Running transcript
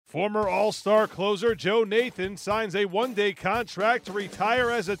Former All-Star closer Joe Nathan signs a one-day contract to retire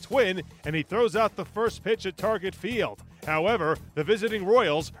as a Twin, and he throws out the first pitch at Target Field. However, the visiting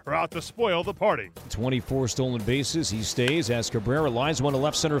Royals are out to spoil the party. 24 stolen bases. He stays as Cabrera lines one to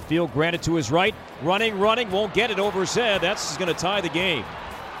left center field. Granted to his right. Running, won't get it over his head. That's going to tie the game.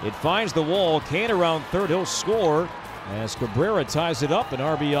 It finds the wall. Kane around third. He'll score as Cabrera ties it up. An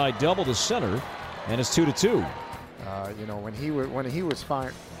RBI double to center, and it's 2-2. When he was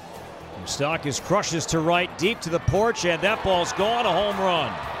fine. Moustakas crushes to right, deep to the porch, and that ball's gone. A home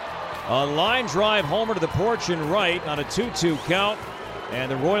run. A line drive homer to the porch and right on a 2-2 count,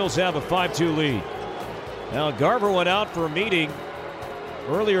 and the Royals have a 5-2 lead. Now Garver went out for a meeting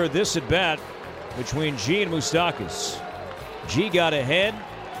earlier this at bat between G and Moustakas. G got ahead,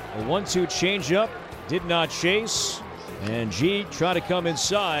 a 1-2 changeup, did not chase, and G tried to come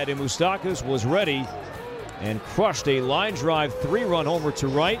inside, and Moustakas was ready and crushed a line drive 3-run homer to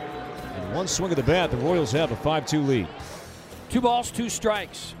right. And one swing of the bat, the Royals have a 5-2 lead. 2 balls, 2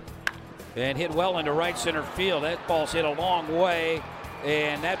 strikes. And hit well into right center field. That ball's hit a long way,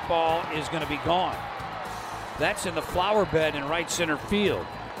 and that ball is going to be gone. That's in the flower bed in right center field.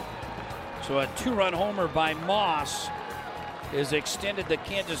 So a 2-run homer by Moss has extended the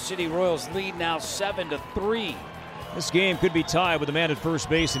Kansas City Royals lead now 7-3. This game could be tied with a man at first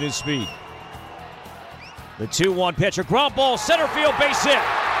base in his speed. The 2-1 pitch, a ground ball, center field, base hit.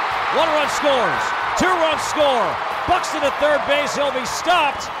 1 run scores, 2 runs score. Buxton at third base, he'll be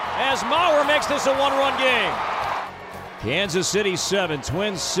stopped as Maurer makes this a 1-run game. Kansas City 7,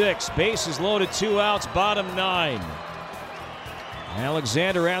 Twins 6, bases loaded, 2 outs, bottom 9.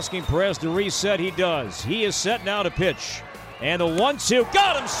 Alexander asking Perez to reset, he does. He is set now to pitch. And the 1-2,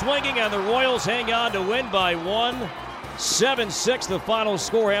 got him swinging, and the Royals hang on to win by 1. 7-6 the final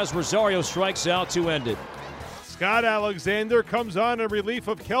score as Rosario strikes out to end it. Scott Alexander comes on in relief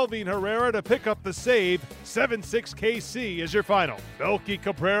of Kelvin Herrera to pick up the save. 7-6 KC is your final. Melky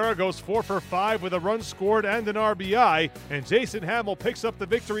Cabrera goes 4 for 5 with a run scored and an RBI, and Jason Hamill picks up the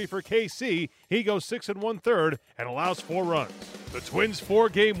victory for KC. He goes 6 1/3 and allows 4 runs. The Twins'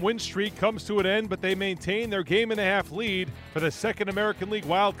 4-game win streak comes to an end, but they maintain their game-and-a-half lead for the second American League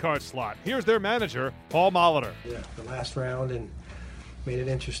wildcard slot. Here's their manager, Paul Molitor. Yeah, the last round and made it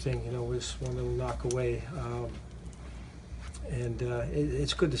interesting. Was one little knock away.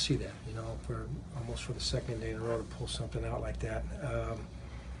 It's good to see that, for almost for the second day in a row to pull something out like that.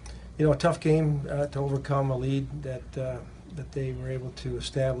 A tough game to overcome a lead that they were able to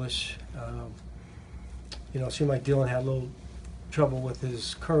establish. It seemed like Dylan had a little trouble with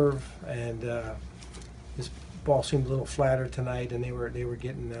his curve, and his ball seemed a little flatter tonight, and they were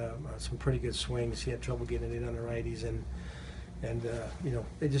getting some pretty good swings. He had trouble getting it on the righties, and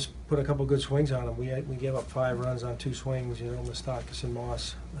they just put a couple good swings on him. We gave up 5 runs on 2 swings. Moustakas and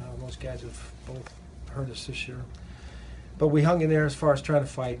Moss, those guys have both hurt us this year. But we hung in there as far as trying to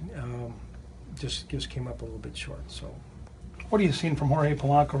fight. Just came up a little bit short. So, what are you seeing from Jorge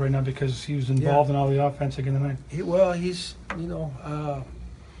Polanco right now? Because he was involved in all the offense again tonight. He's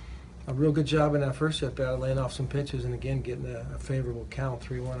a real good job in that first at bat, laying off some pitches, and again getting a favorable count,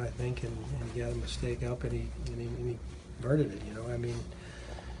 3-1 I think, and he got a mistake up, and he converted it.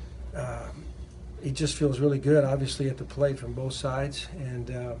 He just feels really good, obviously, at the plate from both sides, and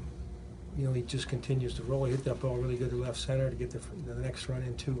he just continues to roll. He hit that ball really good to left center to get the next run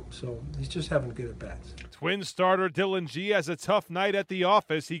in too. So he's just having good at bats. Twins starter Dylan G has a tough night at the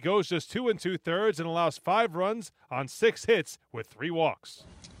office. He goes just 2 2/3 and allows 5 runs on 6 hits with 3 walks.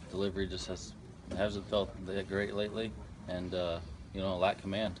 Delivery just hasn't felt that great lately, and lack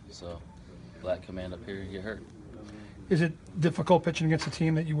command. So lack command up here, you get hurt. Is it difficult pitching against a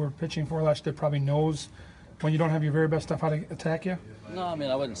team that you were pitching for last year probably knows when you don't have your very best stuff how to attack you? No,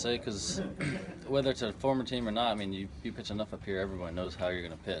 I wouldn't say, because whether it's a former team or not, you pitch enough up here, everyone knows how you're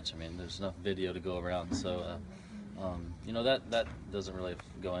going to pitch. There's enough video to go around. So, that doesn't really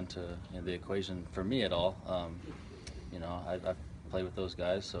go into the equation for me at all. I play with those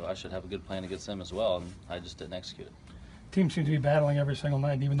guys, so I should have a good plan against them as well, and I just didn't execute it. Team seems to be battling every single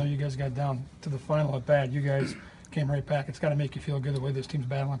night, and even though you guys got down to the final at bat, you guys came right back. It's got to make you feel good the way this team's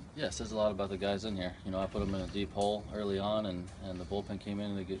battling. Yeah, it says a lot about the guys in here. I put them in a deep hole early on, and the bullpen came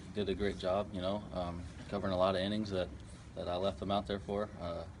in and they did a great job, covering a lot of innings that I left them out there for.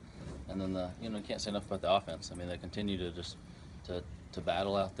 And then, you can't say enough about the offense. They continue to just to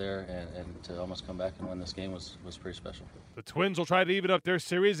battle out there and to almost come back and win this game was pretty special. The Twins will try to even up their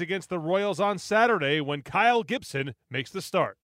series against the Royals on Saturday when Kyle Gibson makes the start.